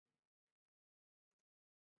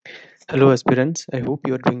Hello aspirants, I hope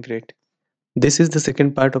you are doing great. This is the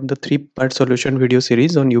second part of the three-part solution video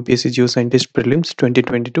series on UPSC GeoScientist Prelims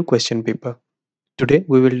 2022 question paper. Today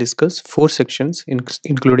we will discuss four sections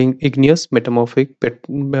including igneous, metamorphic,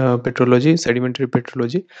 petrology, sedimentary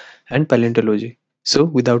petrology and paleontology. So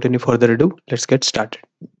without any further ado, let's get started.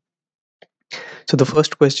 So the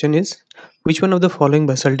first question is, which one of the following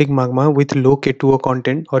basaltic magma with low K2O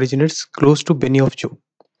content originates close to Beni of Joe?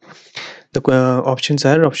 The options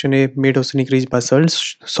are option A mid oceanic ridge basalt,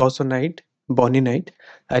 sausonite, bonninite,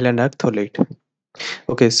 island arc tholite.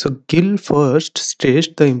 Okay, so Gill first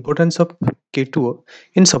stressed the importance of K2O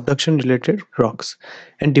in subduction related rocks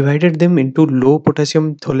and divided them into low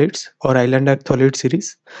potassium tholates or island arc tholate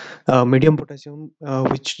series, medium potassium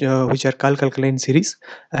which are calcalkaline series,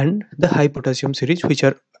 and the high potassium series which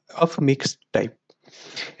are of mixed type.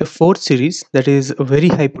 A fourth series, that is very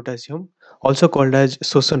high potassium, also called as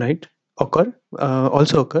sosonite, occur,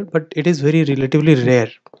 but it is very relatively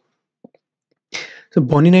rare. So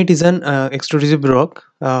bonninite is an extrusive rock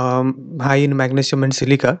high in magnesium and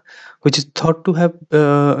silica, which is thought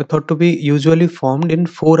to be usually formed in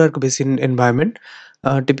four-arc basin environment,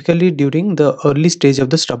 typically during the early stage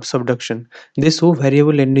of the subduction. They show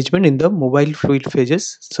variable enrichment in the mobile fluid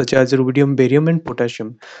phases such as rubidium, barium, and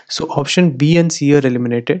potassium. So option B and C are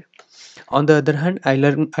eliminated. On the other hand,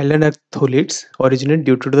 island earth tholites originate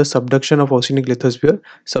due to the subduction of oceanic lithosphere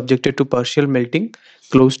subjected to partial melting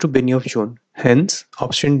close to Beni of June. Hence,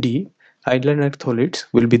 option D, island earth tholites,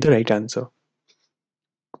 will be the right answer.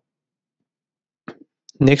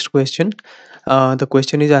 Next question. The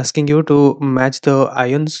question is asking you to match the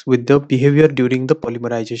ions with the behavior during the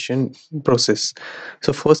polymerization process.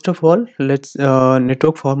 So first of all, let's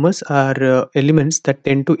network formers are elements that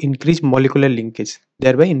tend to increase molecular linkage,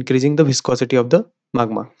 thereby increasing the viscosity of the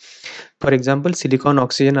magma. For example, silicon,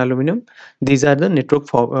 oxygen, aluminum, these are the network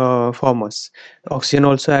formers. Oxygen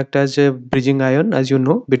also act as a bridging ion, as you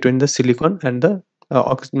know, between the silicon and the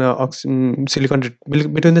between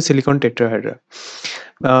the silicon tetrahedra.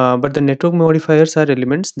 But the network modifiers are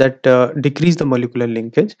elements that decrease the molecular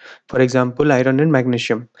linkage. For example, iron and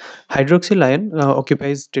magnesium. Hydroxyl ion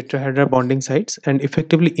occupies tetrahedral bonding sites and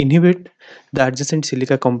effectively inhibit the adjacent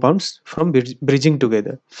silica compounds from bridging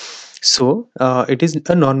together. So it is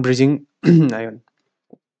a non-bridging ion.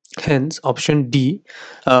 Hence, option D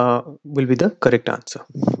will be the correct answer.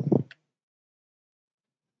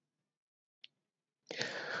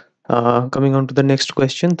 Coming on to the next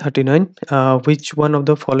question, 39. Which one of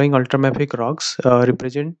the following ultramafic rocks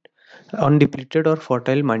represent undepleted or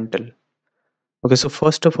fertile mantle? Okay, so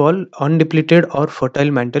first of all, undepleted or fertile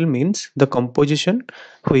mantle means the composition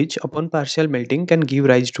which, upon partial melting, can give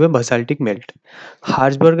rise to a basaltic melt.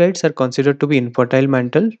 Harshbergites are considered to be infertile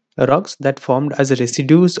mantle rocks that formed as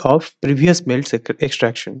residues of previous melt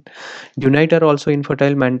extraction. Dunite are also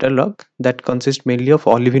infertile mantle rock that consist mainly of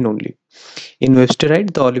olivine only. In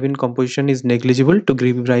Websterite, the olivine composition is negligible to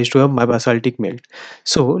give rise to a basaltic melt.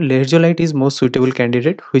 So, laterite is most suitable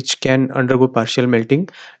candidate which can undergo partial melting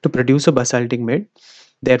to produce a basaltic melt.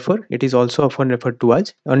 Therefore, it is also often referred to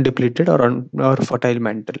as undepleted or fertile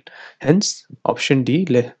mantle. Hence, option D,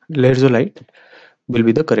 laterite, will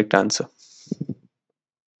be the correct answer.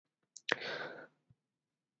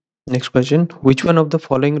 Next question. Which one of the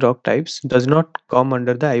following rock types does not come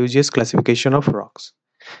under the IUGS classification of rocks?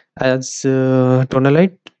 As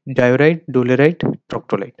tonalite, diorite, dolerite,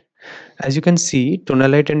 troctolite. As you can see,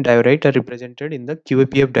 tonalite and diorite are represented in the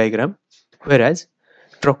QAPF diagram, whereas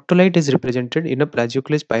troctolite is represented in a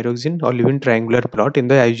plagioclase pyroxene olivine triangular plot in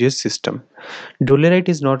the IUGS system. Dolerite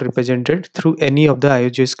is not represented through any of the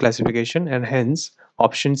IUGS classification, and hence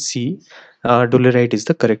option C, dolerite, is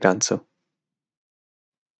the correct answer.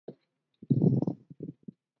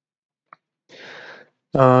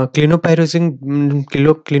 Clinopyroxene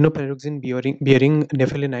bearing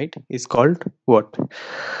nephelinite is called what?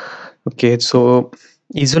 Okay, so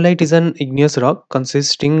isolite is an igneous rock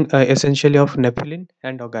consisting essentially of nephelin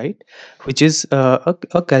and augite, which is a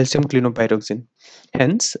calcium clinopyroxene.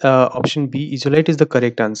 Hence, option B, isolite, is the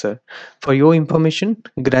correct answer. For your information,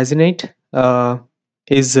 grazinite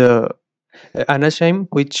is anasheim,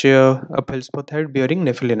 which a feldspathite bearing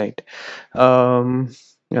nephelinite.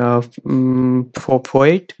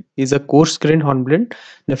 Phoite is a coarse grained hornblende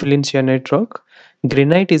nepheline cyanide rock.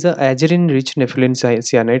 Granite is a azurin rich nepheline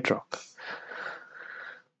cyanide rock.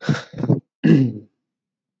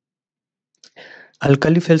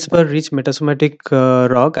 Alkali feldspar rich metasomatic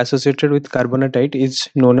rock associated with carbonatite is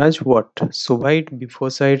known as what? Sovite,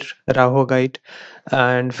 biphosite, rahogite,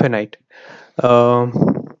 and phenite. Um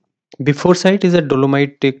Before is a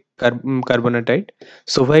dolomitic carbonatite,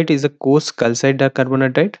 Sovite is a coarse calcite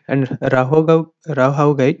carbonatite, and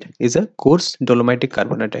Rauhaugite is a coarse dolomitic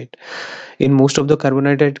carbonatite. In most of the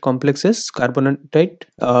carbonatite complexes,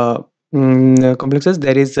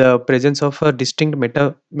 there is a presence of a distinct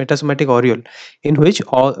metasomatic aureole, in which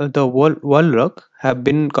all the wall rock have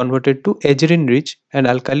been converted to edgerine rich and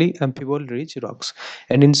alkali amphibole rich rocks,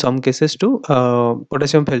 and in some cases to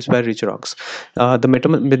potassium feldspar rich rocks. The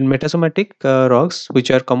metasomatic rocks,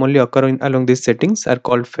 which are commonly occurring along these settings, are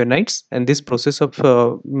called phenites, and this process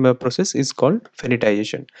is called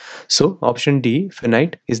phenitization. So option D,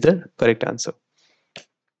 phenite, is the correct answer.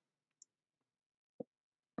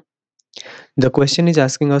 The question is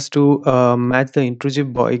asking us to match the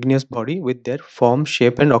intrusive igneous body with their form,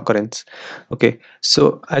 shape, and occurrence. Okay,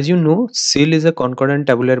 so as you know, seal is a concordant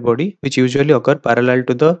tabular body which usually occur parallel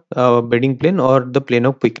to the bedding plane or the plane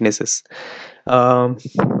of weaknesses. Um,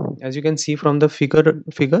 as you can see from the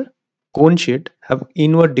figure, cone sheet have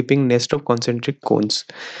inward dipping nest of concentric cones.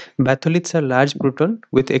 Batholiths are large proton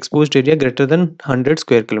with exposed area greater than 100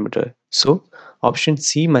 square kilometer. So option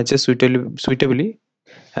C matches suitably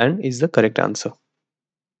and is the correct answer.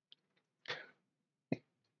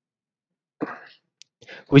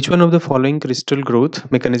 Which one of the following crystal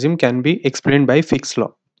growth mechanism can be explained by Fick's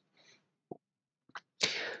law?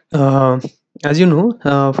 Uh, as you know,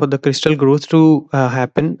 for the crystal growth to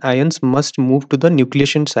happen, ions must move to the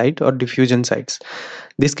nucleation site or diffusion sites.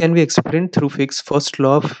 This can be explained through Fick's first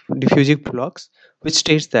law of diffusive flux, which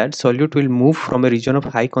states that solute will move from a region of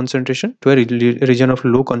high concentration to a region of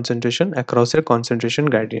low concentration across a concentration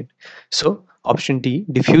gradient. So, option D,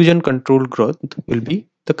 diffusion controlled growth, will be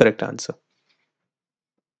the correct answer.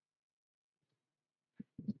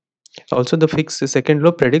 Also, the Fick's second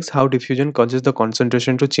law predicts how diffusion causes the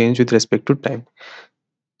concentration to change with respect to time.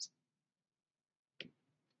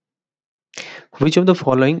 Which of the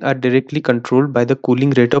following are directly controlled by the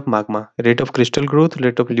cooling rate of magma? Rate of crystal growth,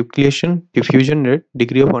 rate of nucleation, diffusion rate,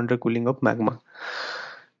 degree of undercooling of magma.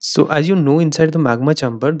 So as you know, inside the magma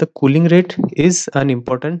chamber, the cooling rate is an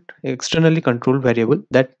important externally controlled variable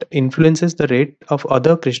that influences the rate of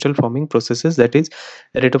other crystal forming processes, that is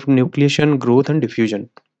rate of nucleation, growth and diffusion.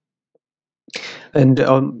 And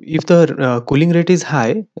if the cooling rate is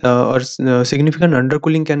high, or significant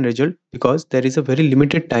undercooling can result because there is a very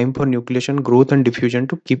limited time for nucleation, growth, and diffusion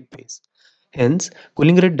to keep pace. Hence,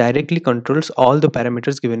 cooling rate directly controls all the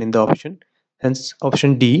parameters given in the option. Hence,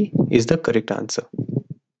 option D is the correct answer.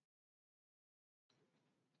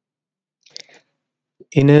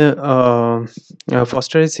 In a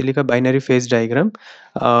Foster's silica binary phase diagram,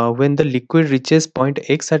 when the liquid reaches point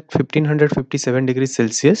X at 1557 degrees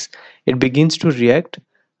Celsius, it begins to react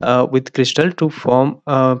with crystals of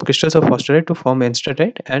phosphorite to form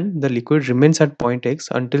enstatite, and the liquid remains at point X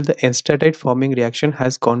until the enstatite forming reaction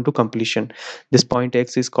has gone to completion. This point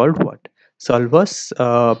X is called what? Solvus,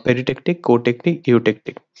 peritectic, cotectic,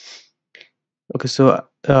 eutectic. Okay, so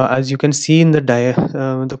as you can see in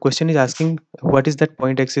the question is asking what is that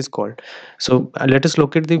point X is called. So let us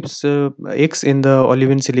locate this X in the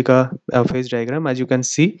olivine silica phase diagram. As you can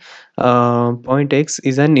see, point X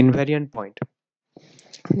is an invariant point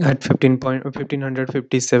at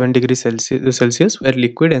 1557 degrees Celsius, where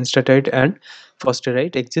liquid, enstatite, and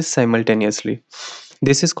phosphorite exist simultaneously.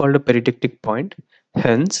 This is called a peritectic point.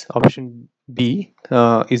 Hence, option B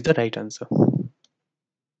is the right answer.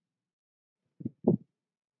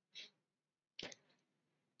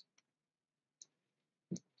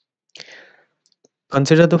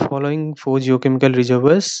 Consider the following four geochemical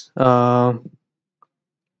reservoirs and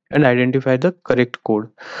identify the correct code.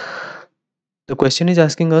 The question is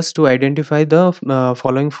asking us to identify the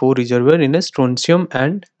following four reservoir in a strontium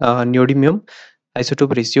and neodymium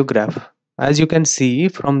isotope ratio graph. As you can see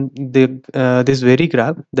from this very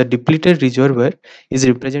graph, the depleted reservoir is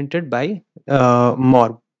represented by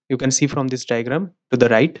MORB. You can see from this diagram to the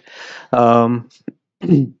right. Um,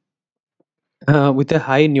 with a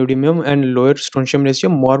high neodymium and lower strontium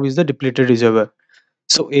ratio, MORB is the depleted reservoir.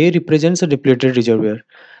 So A represents a depleted reservoir.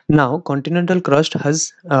 Now continental crust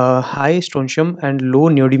has high strontium and low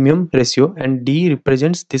neodymium ratio, and D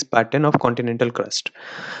represents this pattern of continental crust.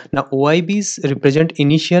 Now OIBs, they represent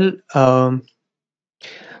initial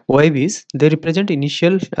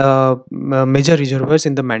major reservoirs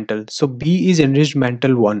in the mantle. So B is enriched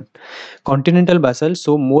mantle 1. Continental basalt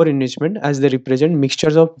show more enrichment as they represent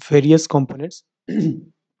mixtures of various components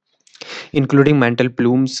including mantle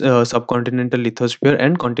plumes, subcontinental lithosphere,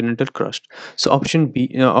 and continental crust. So option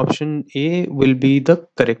A will be the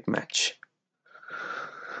correct match.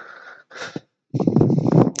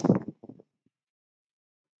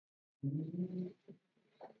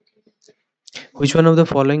 Which one of the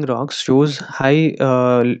following rocks shows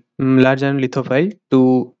large and lithophile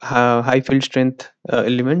to high field strength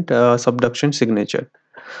element subduction signature?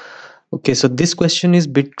 Okay, so this question is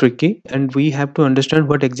bit tricky, and we have to understand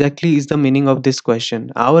what exactly is the meaning of this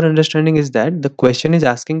question. Our understanding is that the question is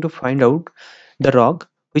asking to find out the rock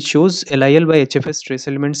which shows LIL by HFS trace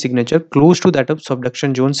element signature close to that of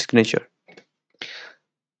subduction zone signature.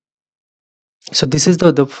 So this is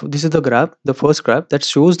the graph, the first graph that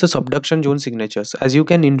shows the subduction zone signatures. As you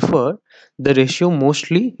can infer, the ratio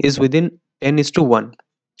mostly is within 10 is to 1.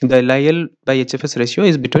 The LIL by HFS ratio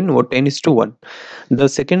is between 10 is to 1. The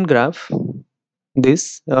second graph,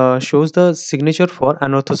 this shows the signature for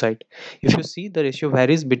anorthosite. If you see, the ratio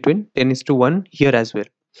varies between 10 is to 1 here as well.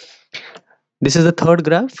 This is the third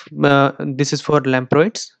graph. This is for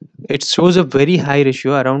lamproids. It shows a very high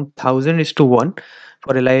ratio, around 1000 is to 1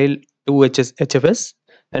 for LIL to HFS,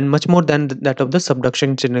 and much more than that of the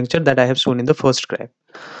subduction signature that I have shown in the first graph.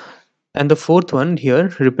 And the fourth one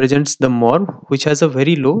here represents the MOR, which has a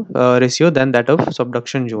very low ratio than that of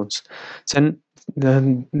subduction zones. So,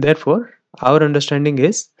 therefore, our understanding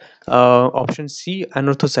is option C,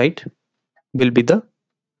 anorthosite, will be the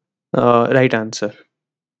right answer.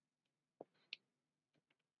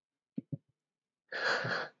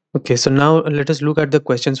 Okay, so now let us look at the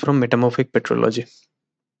questions from metamorphic petrology.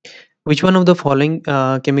 Which one of the following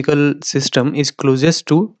chemical system is closest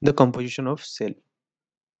to the composition of cell?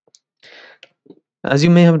 As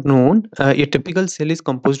you may have known, a typical cell is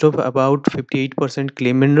composed of about 58%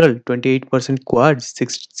 clay mineral, 28% quartz,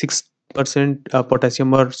 6%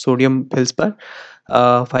 potassium or sodium feldspar,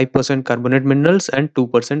 5% carbonate minerals, and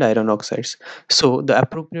 2% iron oxides. So the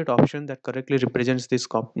appropriate option that correctly represents this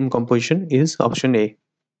composition is option A.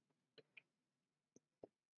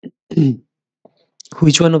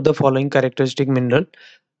 Which one of the following characteristic mineral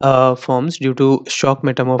forms due to shock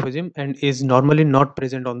metamorphism and is normally not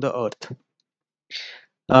present on the earth?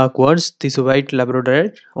 Quartz, thysovite,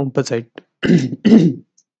 labradorite, ompacite.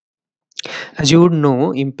 As you would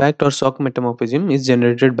know, impact or shock metamorphism is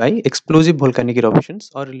generated by explosive volcanic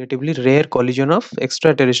eruptions or relatively rare collision of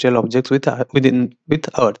extraterrestrial objects with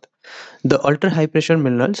Earth. The ultra high pressure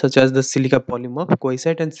minerals such as the silica polymorph,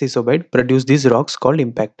 coesite, and thysovite produce these rocks called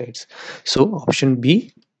impactites. So option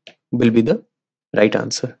B will be the right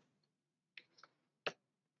answer.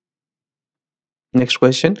 Next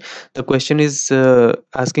question. The question is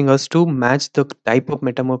asking us to match the type of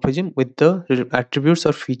metamorphism with the attributes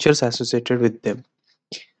or features associated with them.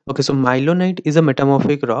 Okay, so mylonite is a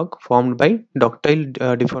metamorphic rock formed by ductile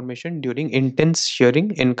deformation during intense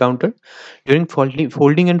shearing encounter during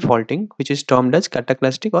folding and faulting, which is termed as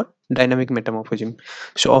cataclastic or dynamic metamorphism.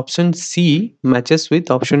 So option C matches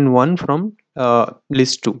with option 1 from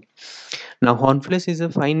list 2. Now, hornflesh is a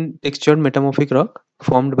fine textured metamorphic rock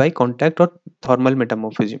formed by contact or thermal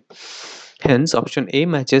metamorphism. Hence, option A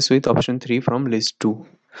matches with option 3 from list 2.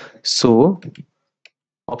 So,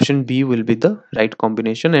 option B will be the right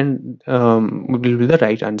combination and will be the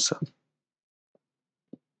right answer.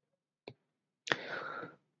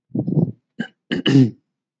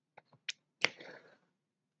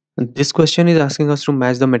 This question is asking us to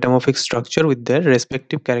match the metamorphic structure with their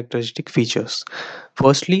respective characteristic features.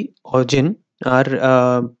 Firstly, origin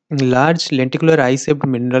are large lenticular eye-shaped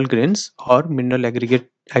mineral grains or mineral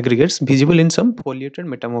aggregates visible in some foliated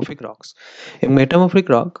metamorphic rocks. A metamorphic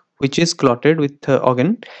rock which is clotted with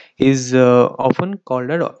organ is often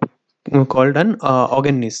called an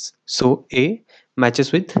organ-gneiss. So A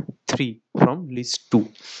matches with 3 from list 2.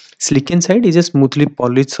 Slick inside is a smoothly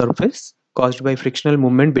polished surface caused by frictional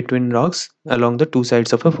movement between rocks along the two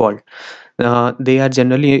sides of a fault. They are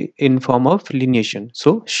generally in form of lineation.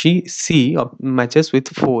 So C matches with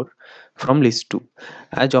 4 from list 2.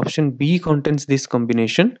 As option B contains this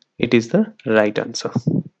combination, it is the right answer.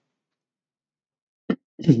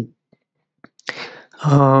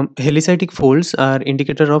 Helicitic folds are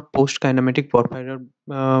indicator of post-kinematic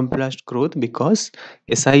porphyroblast blast growth because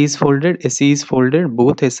SI is folded, SE is folded,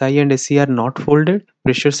 both SI and SE are not folded,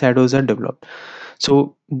 pressure shadows are developed.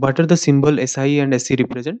 So what are the symbol SI and SE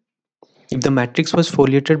represent? If the matrix was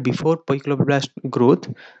foliated before poikiloblast growth,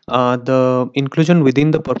 the inclusion within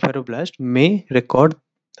the porphyroblast may record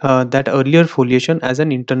that earlier foliation as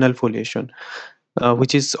an internal foliation,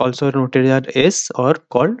 which is also noted as S or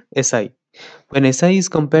called SI. When SI is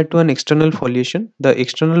compared to an external foliation, the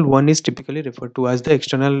external one is typically referred to as the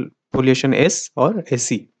external foliation S or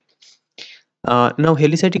SE. Now,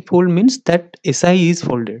 helicitic fold means that SI is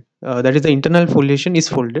folded. That is, the internal foliation is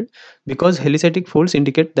folded because helicitic folds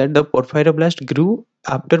indicate that the porphyroblast grew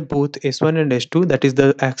after both S1 and S2, that is,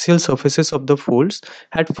 the axial surfaces of the folds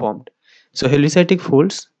had formed. So, helicitic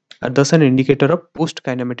folds are thus an indicator of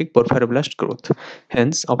post-kinematic porphyroblast growth.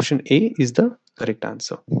 Hence, option A is the correct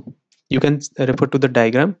answer. You can refer to the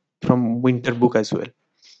diagram from Winter book as well.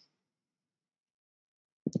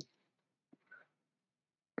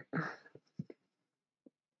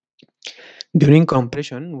 During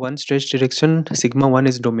compression, one stretch direction sigma 1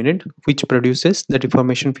 is dominant, which produces the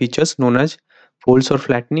deformation features known as folds or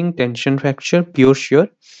flattening, tension fracture, pure shear,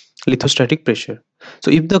 lithostatic pressure.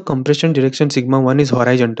 So if the compression direction sigma 1 is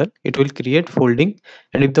horizontal, it will create folding,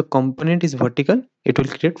 and if the component is vertical, it will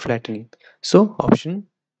create flattening. So option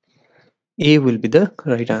A will be the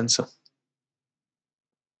right answer.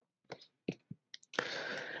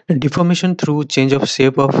 Deformation through change of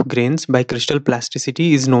shape of grains by crystal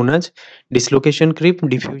plasticity is known as dislocation creep,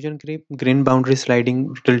 diffusion creep, grain boundary sliding,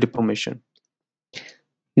 brittle deformation.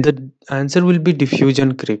 The answer will be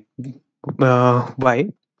diffusion creep. Why?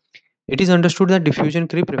 It is understood that diffusion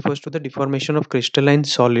creep refers to the deformation of crystalline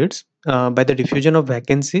solids by the diffusion of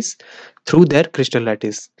vacancies through their crystal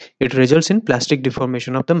lattice. It results in plastic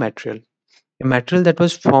deformation of the material. A material that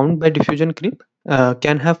was formed by diffusion creep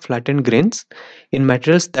can have flattened grains. In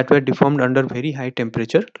materials that were deformed under very high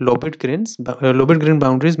temperature, lobed grain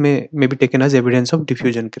boundaries may be taken as evidence of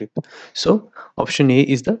diffusion creep. So, option A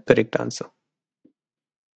is the correct answer.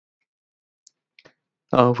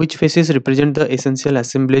 Which faces represent the essential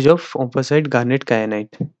assemblage of opposite garnet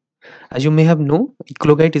kyanite? As you may have known,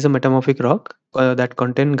 eclogite is a metamorphic rock that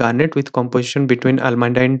contain garnet with composition between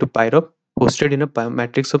almandine to pyrope, hosted in a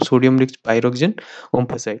matrix of sodium-rich pyroxene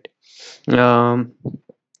omphacite. Um,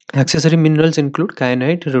 Accessory minerals include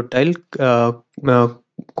kyanite, rutile,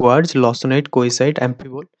 quartz, lawsonite, coesite,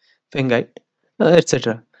 amphibole, phengite,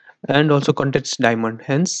 etc. And also contains diamond.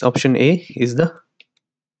 Hence, option A is the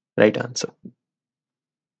right answer.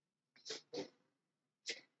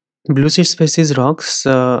 Blue schist species rocks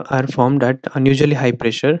are formed at unusually high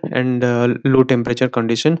pressure and low temperature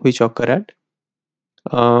condition which occur at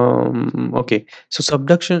okay. So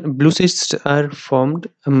subduction blue cysts are formed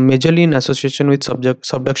majorly in association with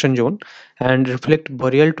subduction zone and reflect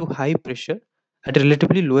boreal to high pressure at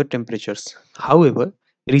relatively lower temperatures. However,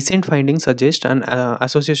 recent findings suggest an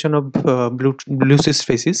association of blue cyst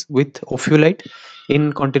species with ophiolite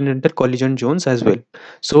in continental collision zones as well.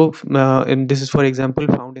 So, and this is for example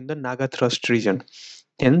found in the Naga thrust region.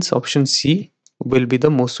 Hence, option C will be the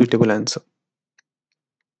most suitable answer.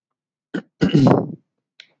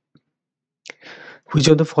 Which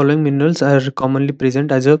of the following minerals are commonly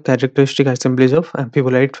present as a characteristic assemblage of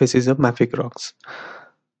amphibolite facies of mafic rocks?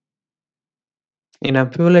 In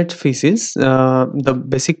amphibolite facies, the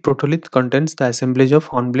basic protolith contains the assemblage of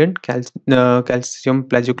hornblende, calcium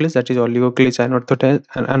plagioclase, that is oligoclase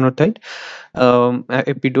anorthite,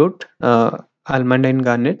 epidote, almandine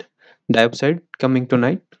garnet, diopside,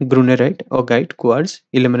 cummingtonite, grunerite, augite, quartz,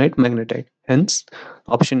 ilmenite, magnetite. Hence,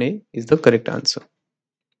 option A is the correct answer.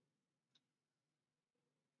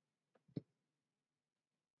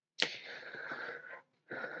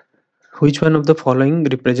 Which one of the following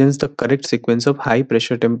represents the correct sequence of high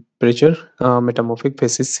pressure temperature metamorphic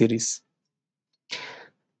phases series?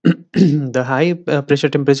 The high pressure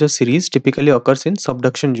temperature series typically occurs in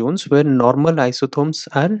subduction zones where normal isotherms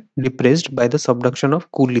are depressed by the subduction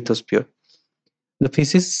of cool lithosphere. The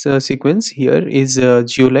phases sequence here is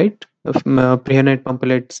geolite, prehenite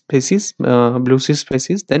pumpelite phases, blue schist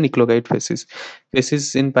phases, then eclogite phases.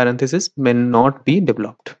 Phases in parentheses may not be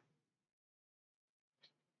developed.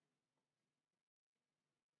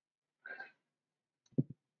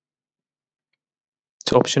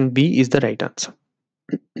 So option B is the right answer.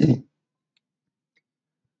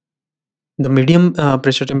 The medium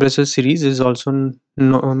pressure temperature series is also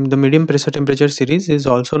the medium pressure temperature series is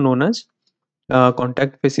also known as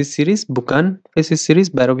contact phases series, Buchan phases series,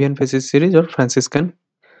 Barrovian phases series, or Franciscan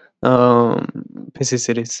um, phases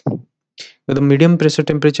series. The medium pressure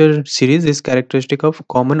temperature series is characteristic of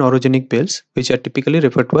common orogenic belts, which are typically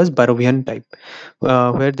referred to as Barrovian type,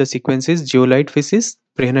 where the sequence is geolite phases,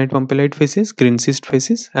 prehenite pumpelite phases, green schist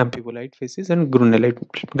phases, amphibolite phases, and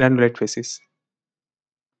granulite phases.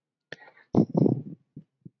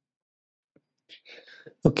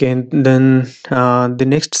 Okay, and then the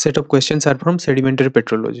next set of questions are from sedimentary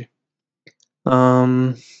petrology.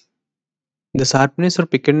 Um, the sharpness or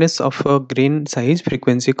pickedness of a grain size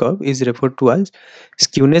frequency curve is referred to as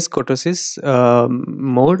skewness kurtosis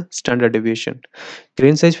mode standard deviation.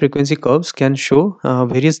 Grain size frequency curves can show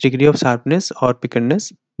various degree of sharpness or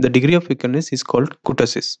pickedness. The degree of pickedness is called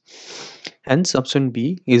kurtosis. Hence, option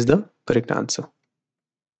B is the correct answer.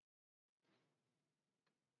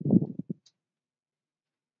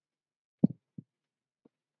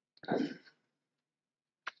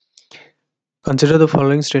 Consider the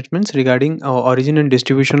following statements regarding origin and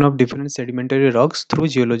distribution of different sedimentary rocks through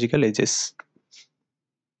geological ages.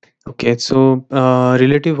 Okay, so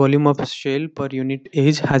relative volume of shale per unit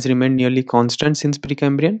age has remained nearly constant since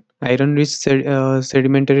Precambrian. Iron-rich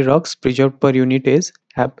sedimentary rocks preserved per unit age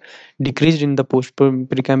have decreased in the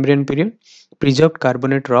post-Precambrian period. Preserved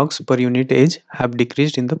carbonate rocks per unit age have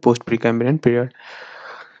decreased in the post-Precambrian period.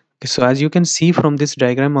 Okay, so as you can see from this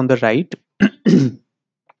diagram on the right,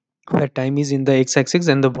 where time is in the x-axis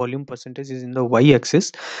and the volume percentage is in the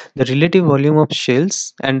y-axis, the relative volume of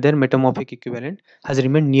shales and their metamorphic equivalent has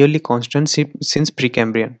remained nearly constant since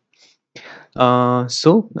Precambrian.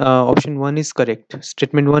 Option 1 is correct.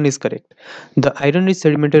 Statement 1 is correct. The iron-rich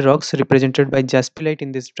sedimentary rocks represented by jaspilite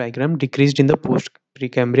in this diagram decreased in the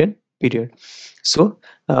post-Precambrian period. So,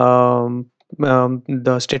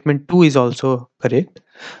 the statement 2 is also correct.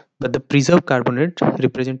 But the preserved carbonate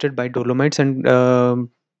represented by dolomites and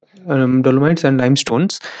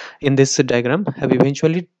limestones in this diagram have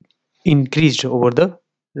eventually increased over the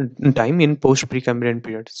time in post Precambrian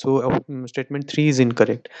period. So statement 3 is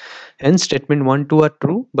incorrect. Hence statement 1 2 are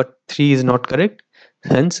true, but 3 is not correct.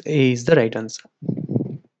 Hence A is the right answer.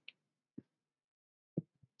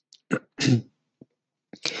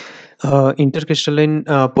 Intercrystalline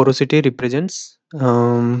porosity represents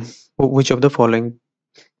which of the following?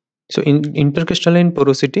 So, intercrystalline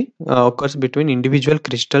porosity occurs between individual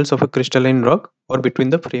crystals of a crystalline rock or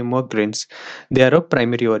between the framework grains. They are of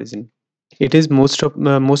primary origin. It is most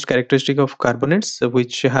characteristic of carbonates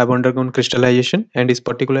which have undergone crystallization and is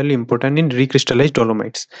particularly important in recrystallized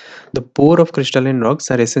dolomites. The pore of crystalline rocks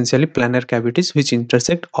are essentially planar cavities which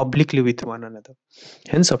intersect obliquely with one another.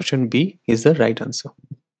 Hence, option B is the right answer.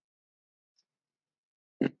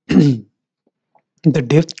 The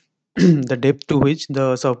depth the depth to which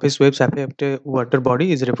the surface waves affect a water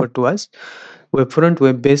body is referred to as wavefront,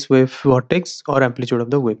 wave base, wave vortex, or amplitude of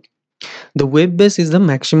the wave. The wave base is the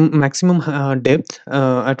maximum depth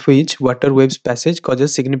at which water waves passage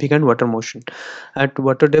causes significant water motion. At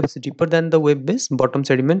water depths deeper than the wave base, bottom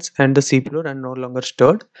sediments and the seafloor are no longer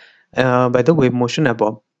stirred by the wave motion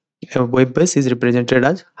above. A wave base is represented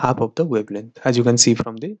as half of the wavelength, as you can see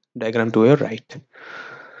from the diagram to your right.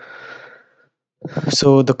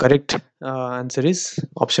 So the correct answer is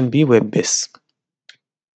option B, wave base.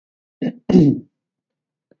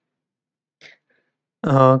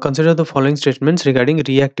 Consider the following statements regarding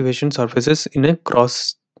reactivation surfaces in a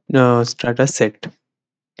cross strata set.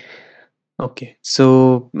 Okay,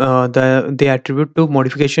 so they attribute to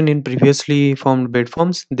modification in previously formed bed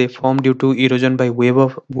forms. They form due to erosion by wave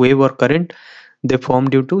or current. They form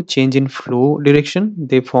due to change in flow direction.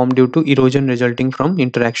 They form due to erosion resulting from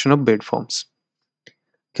interaction of bed forms.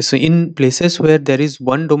 Okay, so in places where there is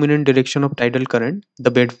one dominant direction of tidal current, the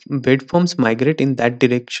bed forms migrate in that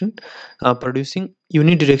direction, producing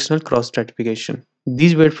unidirectional cross stratification.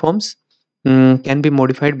 These bed forms can be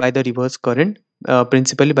modified by the reverse current,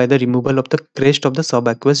 principally by the removal of the crest of the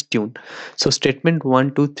subaqueous dune. So statement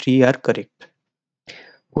 1, 2, 3 are correct.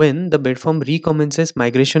 When the bed form recommences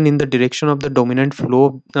migration in the direction of the dominant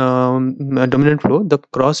flow, the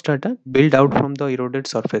cross strata build out from the eroded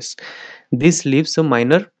surface. This leaves a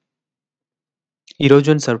minor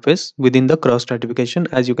erosion surface within the cross stratification,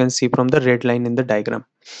 as you can see from the red line in the diagram,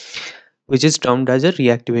 which is termed as a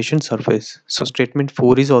reactivation surface. So statement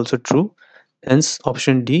 4 is also true, hence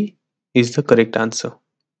option D is the correct answer.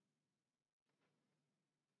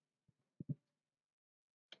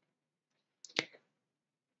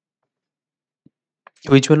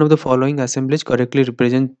 Which one of the following assemblage correctly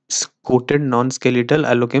represents coated non-skeletal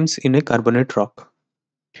allochems in a carbonate rock?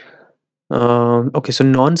 Okay, so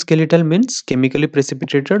non-skeletal means chemically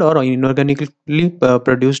precipitated or inorganically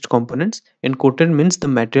produced components, and coated means the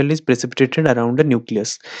material is precipitated around the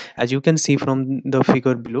nucleus. As you can see from the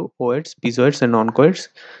figure below, ooids, pisoids, and oncoids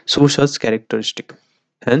show such characteristic.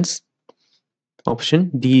 Hence, option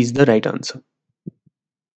D is the right answer.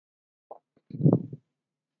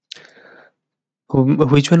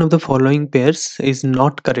 Which one of the following pairs is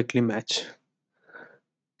not correctly matched?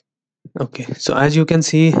 Okay, so as you can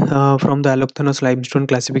see from the allophthalmos limestone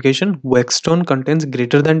classification, waxstone contains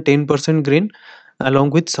greater than 10% grain along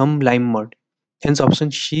with some lime mud. Hence,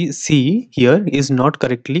 option C here is not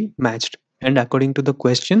correctly matched. And according to the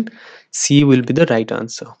question, C will be the right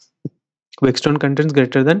answer. Waxstone contains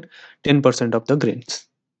greater than 10% of the grains.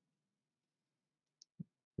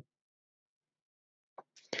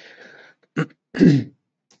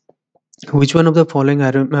 Which one of the following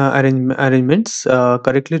arrangements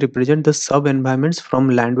correctly represent the sub-environments from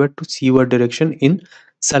landward to seaward direction in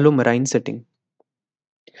shallow marine setting?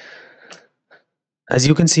 As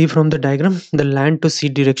you can see from the diagram, the land to sea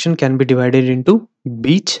direction can be divided into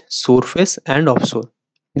beach, shore face, and offshore.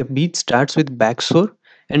 The beach starts with backshore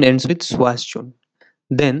and ends with swash zone.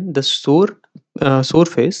 Then the shore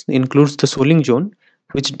face includes the shoaling zone,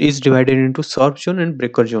 which is divided into surf zone and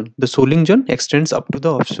breaker zone. The shoaling zone extends up to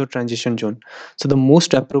the offshore transition zone. So the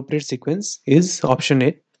most appropriate sequence is option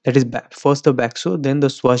A, that is first the backshore, then the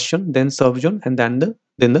swash zone, then surf zone, and then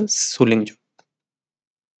the shoaling zone.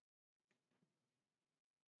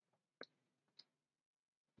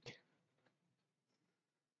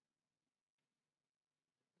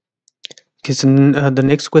 Okay, so the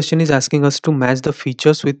next question is asking us to match the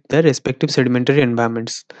features with their respective sedimentary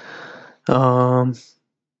environments. Um,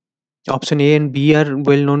 Option A and B are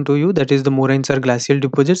well known to you. That is, the moraines are glacial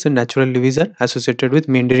deposits and natural levees are associated with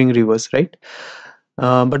meandering rivers, right?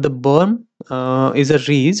 But the berm is a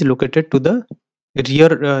ridge located to the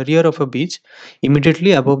rear of a beach,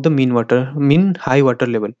 immediately above the mean high water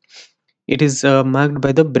level. It is marked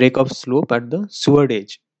by the break of slope at the seaward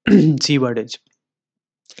edge, seaward edge.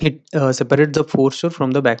 It separates the foreshore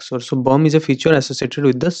from the backshore. So, berm is a feature associated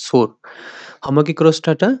with the shore. Hummocky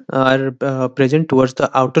strata are present towards the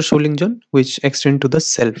outer shoaling zone, which extend to the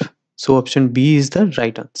shelf. So, option B is the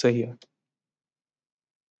right answer here.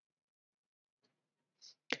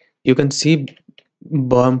 You can see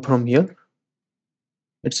berm from here.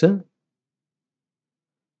 It's a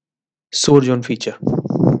shore zone feature.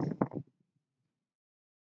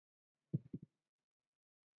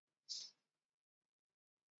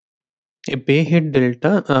 A bay head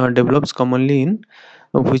delta develops commonly in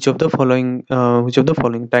which of the following: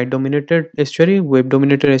 tide dominated estuary, wave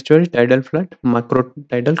dominated estuary, tidal flat, macro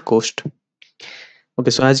tidal coast.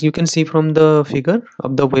 Okay, so as you can see from the figure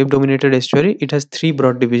of the wave dominated estuary, it has three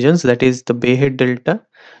broad divisions, that is the bay head delta,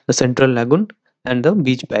 the central lagoon, and the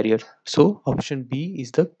beach barrier. So option B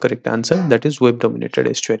is the correct answer, that is wave dominated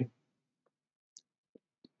estuary.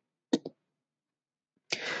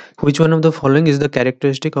 Which one of the following is the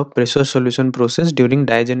characteristic of pressure solution process during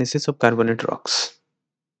diagenesis of carbonate rocks?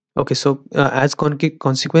 Okay, so as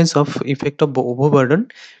consequence of effect of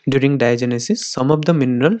overburden during diagenesis, some of the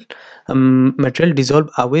mineral material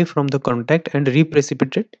dissolve away from the contact and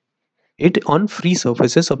reprecipitate it on free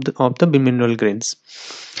surfaces of the mineral grains.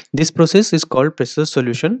 This process is called pressure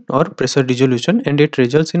solution or pressure dissolution, and it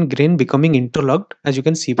results in grain becoming interlocked, as you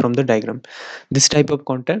can see from the diagram. This type of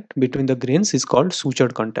contact between the grains is called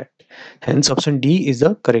sutured contact. Hence, option D is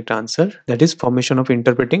the correct answer. That is formation of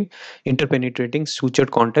interpenetrating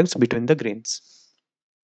sutured contacts between the grains.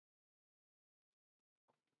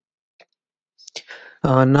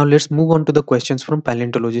 Now let's move on to the questions from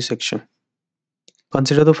paleontology section.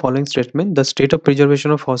 Consider the following statement: the state of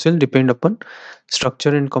preservation of fossil depend upon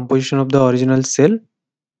structure and composition of the original cell,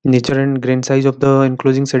 nature and grain size of the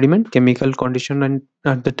enclosing sediment, chemical condition and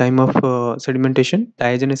at the time of sedimentation,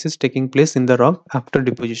 diagenesis taking place in the rock after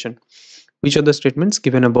deposition. Which of the statements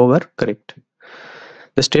given above are correct?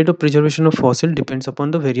 The state of preservation of fossil depends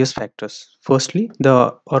upon the various factors. Firstly,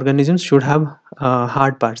 the organisms should have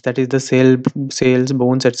hard parts, that is the cells,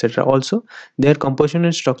 bones, etc. Also, their composition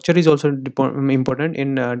and structure is also important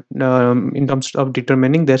in terms of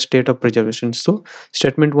determining their state of preservation. So,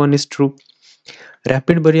 statement one is true.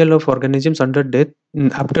 Rapid burial of organisms after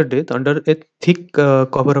death under a thick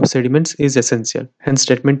cover of sediments is essential. Hence,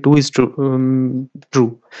 statement two is true.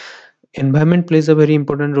 True. Environment plays a very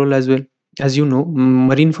important role as well. As you know,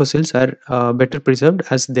 marine fossils are better preserved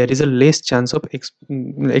as there is a less chance of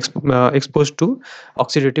exposed to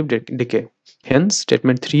oxidative decay. Hence,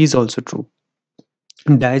 statement 3 is also true.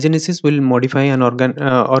 Diagenesis will modify an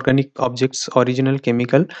organic object's original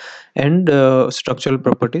chemical and structural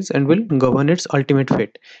properties and will govern its ultimate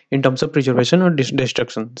fate in terms of preservation or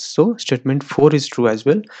destruction. So, statement 4 is true as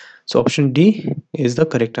well. So, option D is the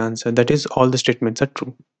correct answer. That is, all the statements are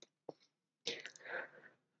true.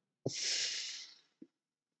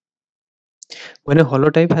 When a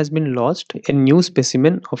holotype has been lost, a new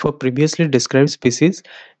specimen of a previously described species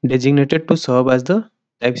designated to serve as the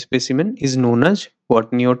type specimen is known as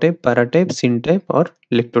what? Neotype, paratype, syntype, or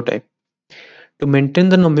lectotype. To maintain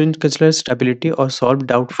the nomenclatural stability or solve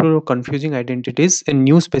doubtful or confusing identities, a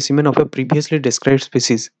new specimen of a previously described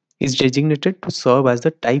species is designated to serve as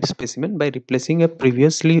the type specimen by replacing a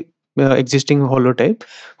previously existing holotype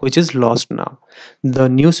which is lost now. The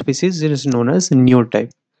new species is known as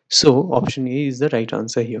neotype. So, option A is the right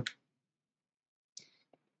answer here.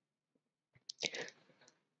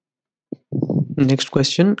 Next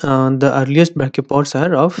question. The earliest brachiopods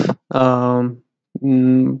are of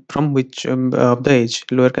from which of the age?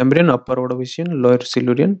 Lower Cambrian, Upper Ordovician, Lower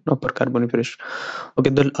Silurian, Upper Carboniferous.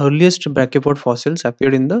 Okay, the earliest brachiopods fossils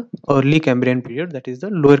appeared in the early Cambrian period, that is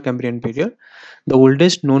the Lower Cambrian period. The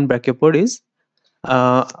oldest known brachiopod is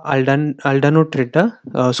Aldanotreta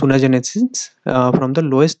sunagenesis from the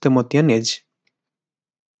lowest Timothean age.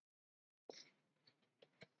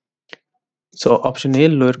 So option A,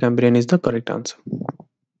 Lower Cambrian, is the correct answer.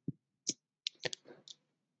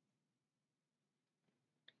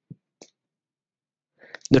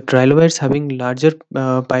 The trilobites having larger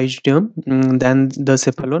pygidium than the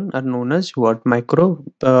cephalon are known as what? Macrophagus,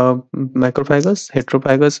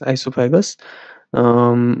 heterophagus, isophagus,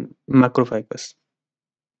 macrophagus.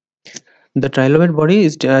 The trilobite body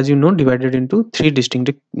is, as you know, divided into three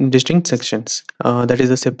distinct sections. That is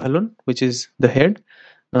the cephalon, which is the head,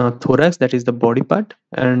 thorax, that is the body part,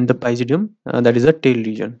 and the pygidium, that is the tail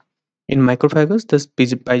region. In macrophagus, the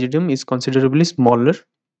pygidium is considerably smaller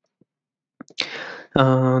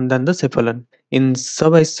than the cephalon. In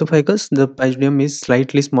subisophagus, the pygidium is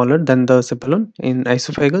slightly smaller than the cephalon. In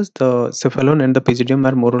isophagus, the cephalon and the pygidium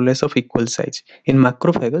are more or less of equal size. In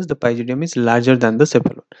macrophagus, the pygidium is larger than the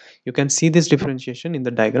cephalon. You can see this differentiation in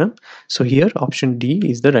the diagram. So here, option D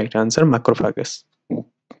is the right answer, macrophagus.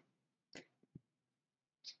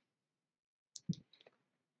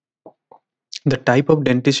 The type of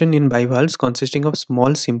dentition in bivalves consisting of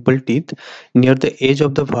small simple teeth near the edge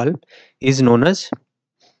of the valve is known as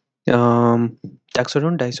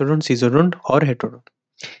taxodont, disodont, scissodont, or heterodont.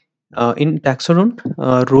 In taxodont,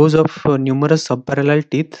 rows of numerous subparallel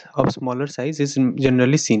teeth of smaller size is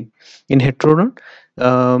generally seen. In heterodont,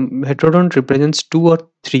 heterodont represents two or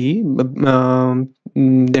three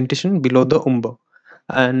dentition below the umbo.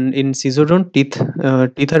 And in scissodont, teeth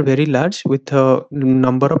are very large with a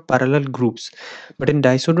number of parallel groups. But in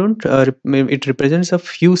disodont, it represents a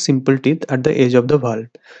few simple teeth at the edge of the valve.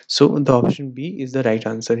 So the option B is the right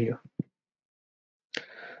answer here.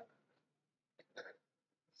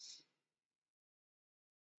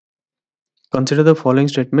 Consider the following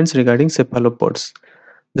statements regarding cephalopods.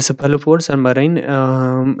 The cephalopods are marine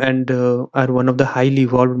and are one of the highly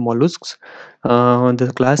evolved mollusks.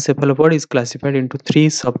 The class cephalopod is classified into three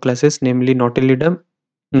subclasses, namely Nautiloidea,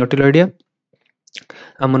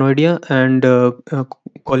 Ammonoidea, and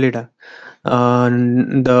Collida.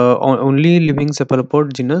 The only living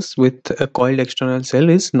cephalopod genus with a coiled external shell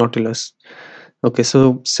is Nautilus. Okay,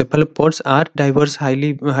 so cephalopods are diverse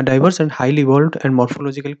and highly evolved and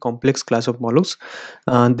morphologically complex class of mollusks.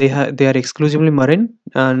 They are exclusively marine,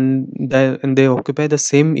 and they occupy the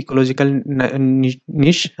same ecological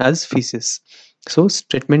niche as fishes. So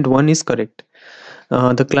statement 1 is correct.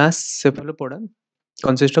 The class Cephalopoda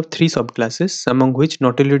consists of three subclasses, among which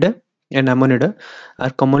Nautilida and Ammonida are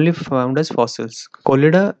commonly found as fossils.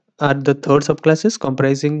 Collida are the third subclasses,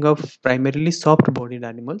 comprising of primarily soft-bodied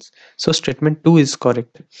animals. So statement 2 is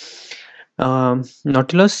correct.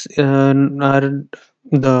 Nautilus are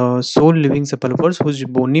the sole living cephalopods whose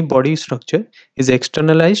bony body structure is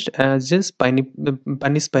externalized as a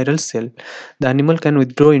spiny spiral cell. The animal can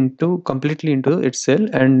withdraw completely into its cell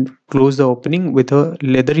and close the opening with a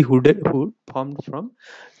leathery hood formed from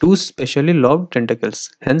two specially lobed tentacles.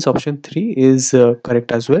 Hence, option 3 is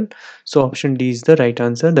correct as well. So, option D is the right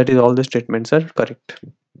answer. That is, all the statements are correct.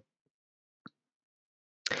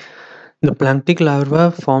 The planktic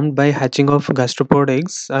larvae formed by hatching of gastropod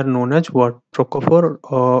eggs are known as what? Procophore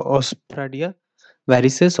or Ospradia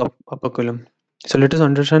varices operculum. So let us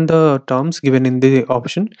understand the terms given in the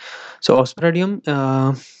option. So Ospiradium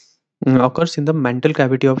occurs in the mantle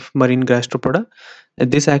cavity of marine gastropoda.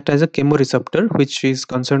 This acts as a chemoreceptor which is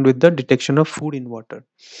concerned with the detection of food in water.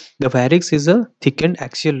 The varix is a thickened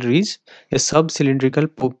axial ridge, a sub-cylindrical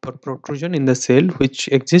protrusion in the cell which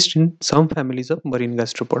exists in some families of marine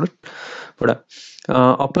gastropoda.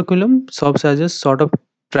 Operculum serves as a sort of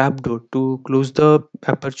trapdoor to close the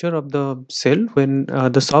aperture of the cell when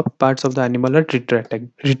the soft parts of the animal are retracted.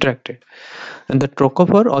 And the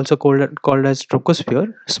trochophore, also called as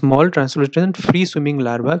trochosphere, small translucent free swimming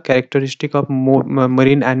larva characteristic of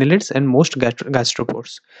marine annelids and most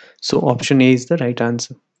gastropods. So option A is the right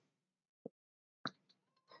answer.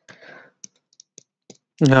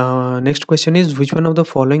 Next question is, which one of the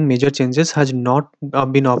following major changes has not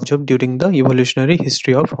been observed during the evolutionary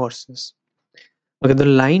history of horses? Okay, the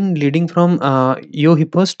line leading from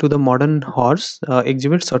Eohippus to the modern horse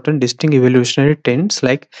exhibits certain distinct evolutionary trends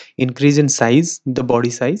like increase in size, the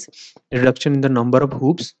body size, reduction in the number of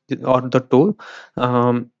hooves or the toe,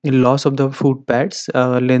 loss of the foot pads,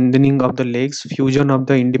 lengthening of the legs, fusion of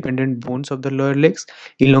the independent bones of the lower legs,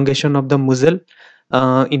 elongation of the muzzle,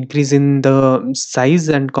 increase in the size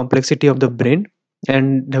and complexity of the brain,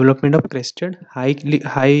 and development of crested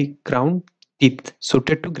high crowned teeth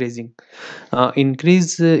suited to grazing.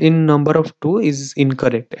 Increase in number of two is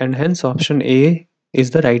incorrect, and hence option A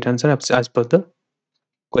is the right answer as per the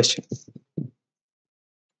question.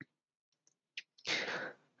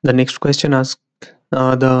 The next question asks,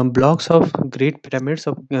 the blocks of Great Pyramids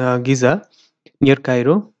of Giza near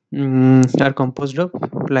Cairo are composed of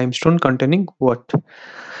limestone containing what?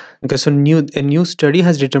 Okay, so a new study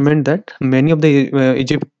has determined that many of the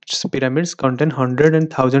Egypt's pyramids contain hundreds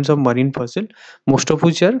and thousands of marine fossils, most of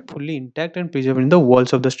which are fully intact and preserved in the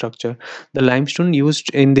walls of the structure. The limestone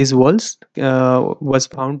used in these walls was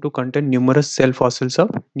found to contain numerous cell fossils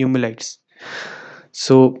of nummulites.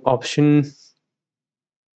 So option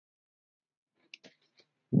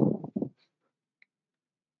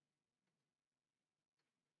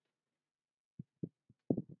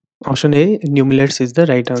A, nummulites is the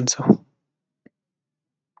right answer.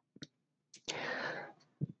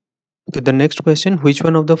 Okay, the next question, which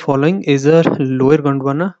one of the following is a Lower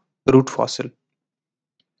Gondwana root fossil?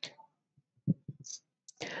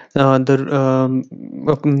 The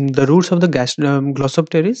roots of the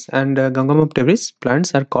Glossopteris and Gangamopteris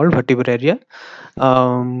plants are called vertebraria.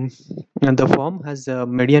 And the form has a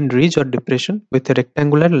median ridge or depression with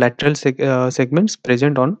rectangular lateral segments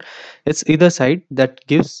present on its either side that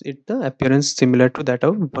gives it the appearance similar to that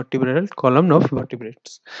of vertebral column of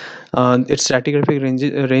vertebrates. Its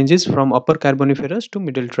stratigraphic ranges from Upper Carboniferous to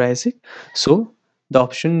Middle Triassic. So the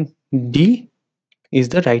option D is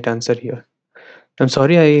the right answer here. I'm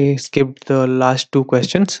sorry I skipped the last two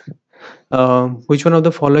questions. Which one of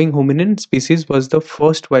the following hominin species was the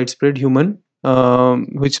first widespread human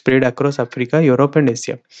which spread across Africa, Europe, and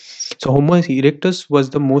Asia? So, Homo erectus was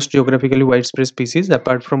the most geographically widespread species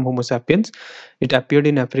apart from Homo sapiens. It appeared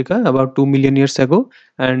in Africa about 2 million years ago,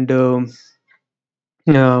 and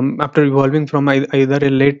after evolving from either a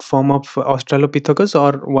late form of Australopithecus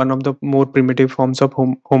or one of the more primitive forms of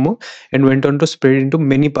Homo, and went on to spread into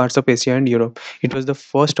many parts of Asia and Europe. It was the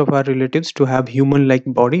first of our relatives to have human-like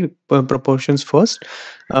body proportions first,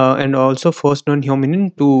 and also first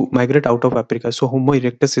non-hominin to migrate out of Africa. So Homo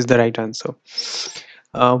erectus is the right answer.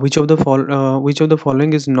 Which of the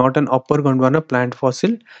following is not an Upper Gondwana plant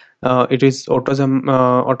fossil? It is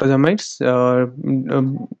autozamites.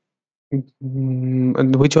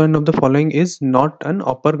 And which one of the following is not an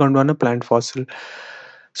Upper Gondwana plant fossil?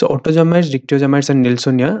 So Autozamites, Dictyozamites, and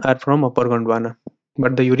Nilsonia are from Upper Gondwana,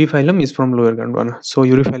 but the Euryphylum is from Lower Gondwana. So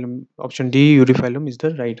Euryphylum, option D, Euryphylum is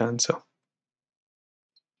the right answer.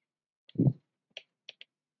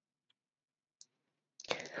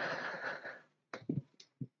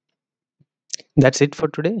 That's it for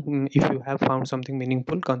today. If you have found something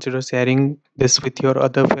meaningful, consider sharing this with your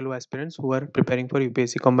other fellow aspirants who are preparing for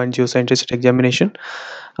UPSC Combined Geoscientist examination.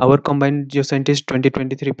 Our Combined Geoscientist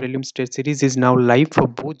 2023 Prelims Test Series is now live for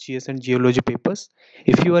both GS and Geology papers.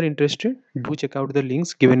 If you are interested, do check out the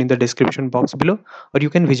links given in the description box below, or you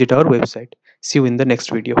can visit our website. See you in the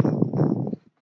next video.